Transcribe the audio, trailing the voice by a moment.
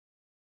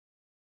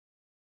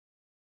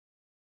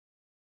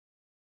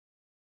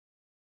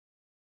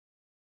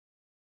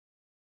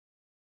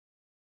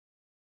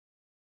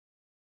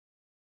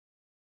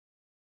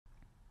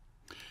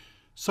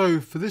So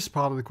for this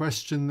part of the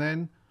question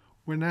then,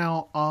 we're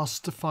now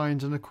asked to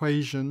find an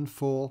equation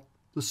for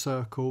the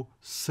circle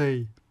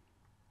C.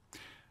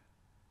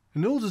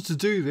 In order to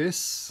do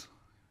this,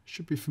 you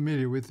should be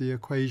familiar with the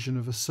equation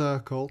of a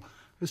circle.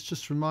 Let's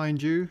just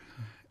remind you,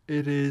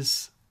 it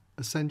is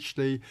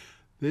essentially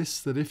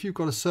this, that if you've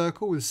got a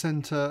circle with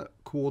centre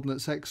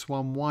coordinates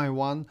x1,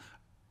 y1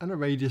 and a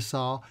radius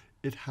r,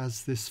 it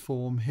has this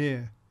form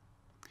here.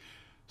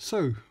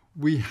 So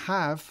we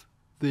have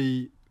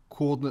the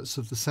coordinates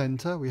of the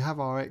centre, we have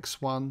our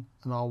x1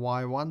 and our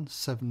y1,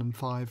 7 and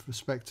 5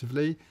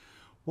 respectively.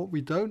 What we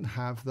don't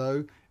have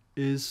though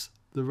is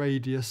the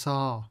radius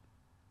r.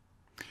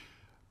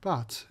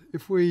 But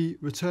if we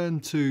return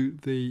to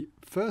the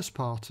first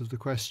part of the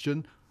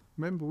question,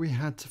 remember we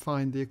had to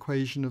find the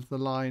equation of the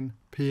line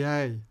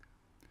PA.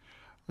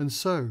 And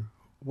so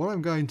what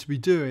I'm going to be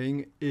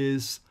doing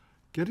is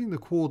getting the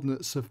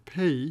coordinates of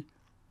P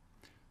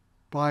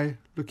by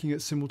looking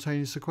at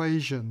simultaneous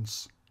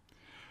equations.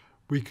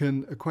 We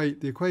can equate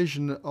the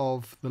equation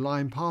of the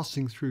line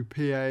passing through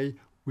PA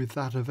with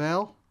that of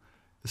L,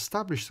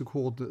 establish the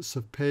coordinates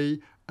of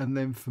P, and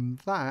then from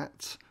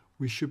that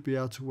we should be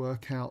able to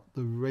work out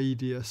the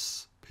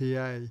radius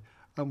PA,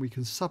 and we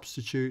can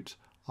substitute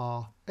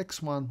our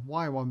x1,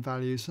 y1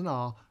 values and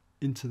r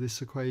into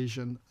this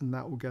equation, and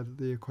that will get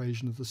the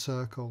equation of the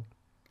circle.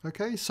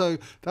 Okay, so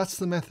that's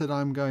the method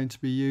I'm going to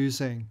be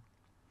using.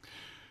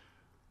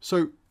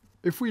 So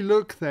if we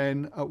look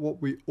then at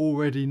what we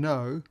already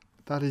know,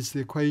 that is the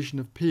equation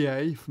of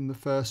PA from the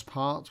first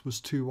part was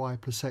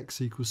 2y plus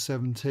x equals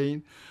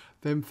 17.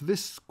 Then for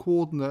this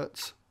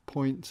coordinate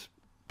point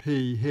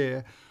P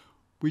here,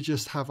 we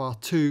just have our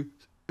two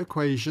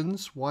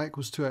equations, y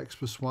equals 2x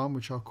plus 1,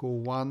 which I'll call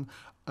 1,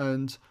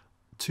 and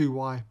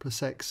 2y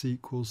plus x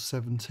equals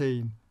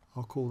 17.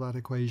 I'll call that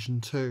equation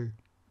 2.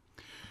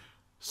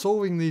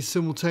 Solving these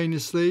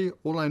simultaneously,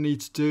 all I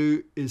need to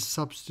do is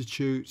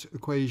substitute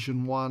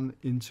equation 1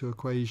 into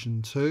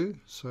equation 2,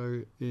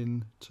 so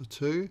into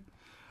 2.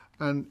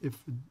 And if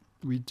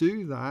we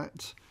do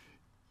that,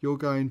 you're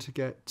going to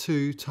get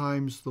 2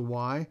 times the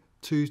y,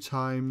 2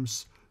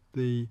 times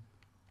the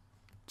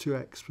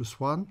 2x plus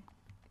 1,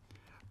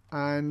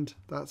 and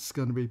that's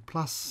going to be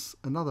plus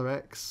another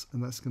x,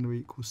 and that's going to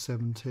equal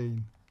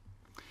 17.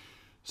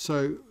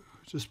 So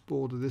just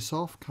border this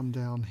off, come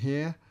down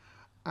here,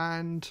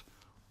 and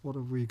what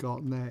have we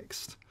got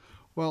next?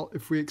 Well,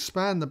 if we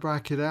expand the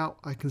bracket out,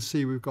 I can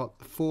see we've got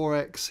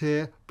 4x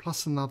here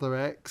plus another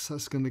x,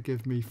 that's going to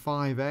give me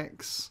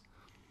 5x.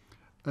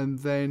 And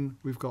then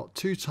we've got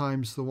 2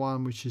 times the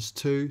 1, which is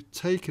 2.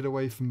 Take it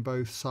away from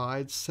both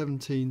sides.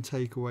 17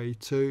 take away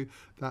 2.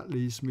 That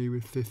leaves me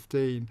with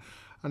 15.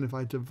 And if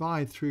I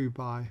divide through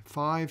by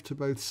 5 to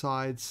both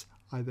sides,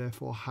 I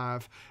therefore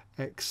have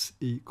x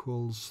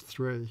equals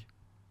 3.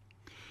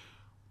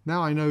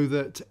 Now I know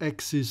that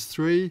x is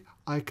 3.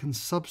 I can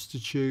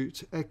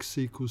substitute x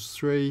equals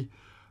 3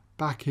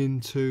 back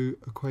into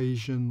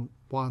equation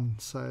 1,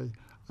 say,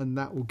 and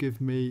that will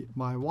give me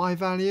my y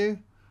value.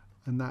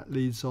 And that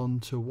leads on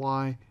to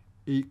y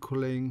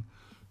equaling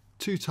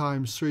 2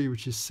 times 3,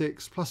 which is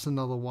 6, plus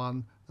another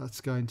 1, that's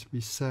going to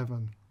be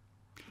 7.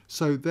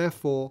 So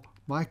therefore,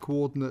 my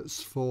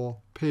coordinates for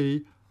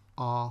P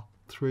are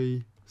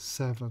 3,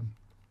 7.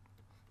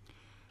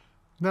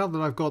 Now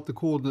that I've got the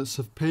coordinates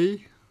of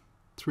P,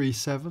 3,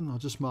 7, I'll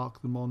just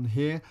mark them on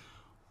here,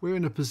 we're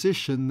in a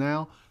position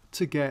now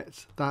to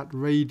get that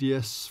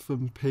radius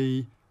from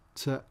P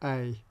to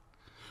A.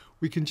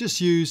 We can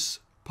just use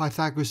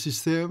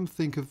Pythagoras Theorem.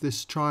 Think of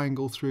this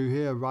triangle through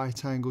here, a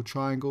right angle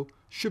triangle.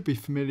 Should be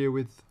familiar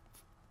with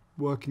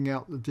working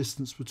out the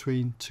distance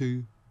between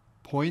 2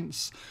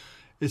 points.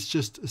 It's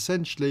just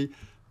essentially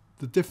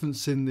the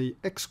difference in the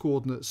x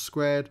coordinates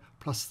squared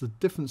plus the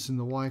difference in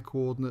the y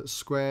coordinates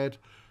squared,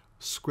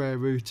 square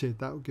rooted.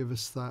 That will give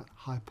us that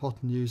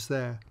hypotenuse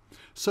there.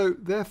 So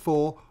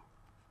therefore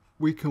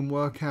we can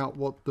work out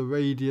what the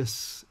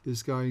radius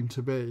is going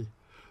to be.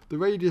 The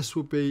radius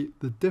will be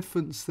the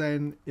difference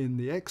then in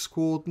the x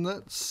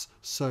coordinates,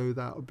 so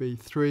that would be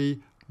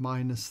 3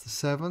 minus the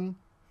 7.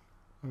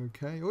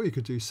 Okay, or you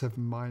could do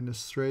 7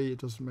 minus 3, it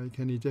doesn't make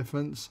any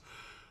difference.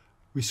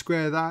 We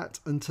square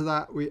that, and to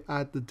that we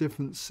add the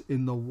difference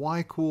in the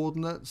y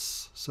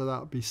coordinates, so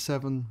that would be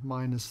 7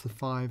 minus the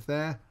 5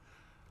 there.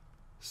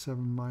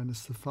 7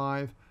 minus the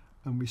 5,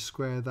 and we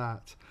square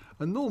that.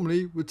 And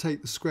normally we'd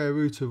take the square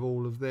root of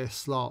all of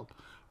this lot,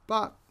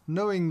 but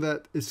knowing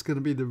that it's going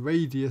to be the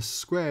radius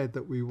squared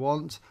that we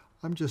want,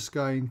 I'm just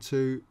going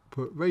to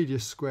put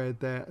radius squared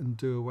there and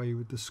do away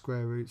with the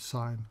square root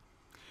sign.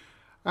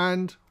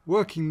 And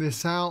working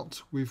this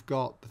out, we've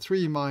got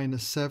 3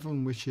 minus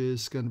 7, which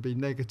is going to be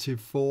negative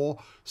 4.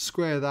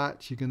 Square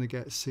that, you're going to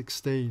get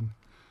 16.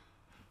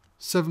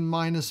 7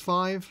 minus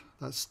 5,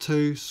 that's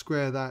 2.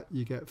 Square that,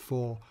 you get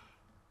 4.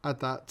 Add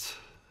that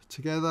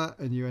together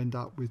and you end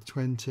up with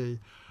 20.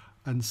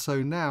 And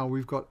so now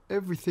we've got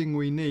everything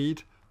we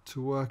need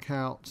to work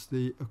out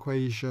the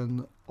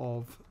equation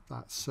of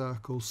that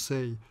circle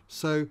C.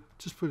 So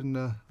just put in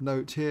a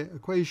note here,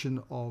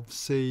 equation of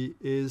C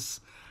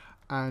is,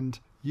 and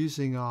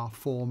using our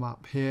form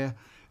up here,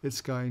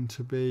 it's going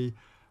to be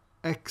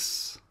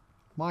x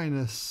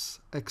minus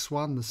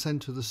x1, the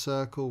centre of the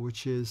circle,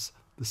 which is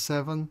the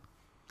 7,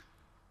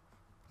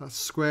 that's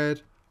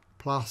squared,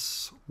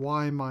 plus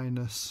y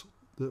minus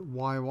the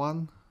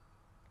y1,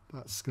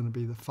 that's going to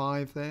be the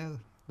 5 there,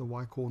 the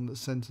y coordinate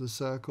centre of the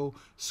circle,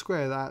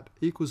 square that,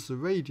 equals the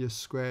radius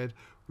squared,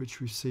 which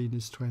we've seen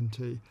is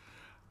 20.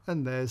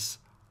 And there's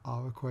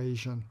our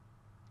equation.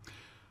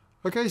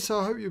 Okay, so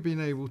I hope you've been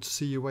able to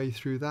see your way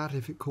through that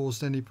if it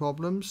caused any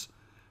problems.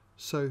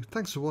 So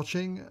thanks for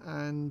watching,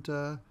 and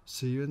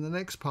see you in the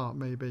next part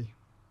maybe.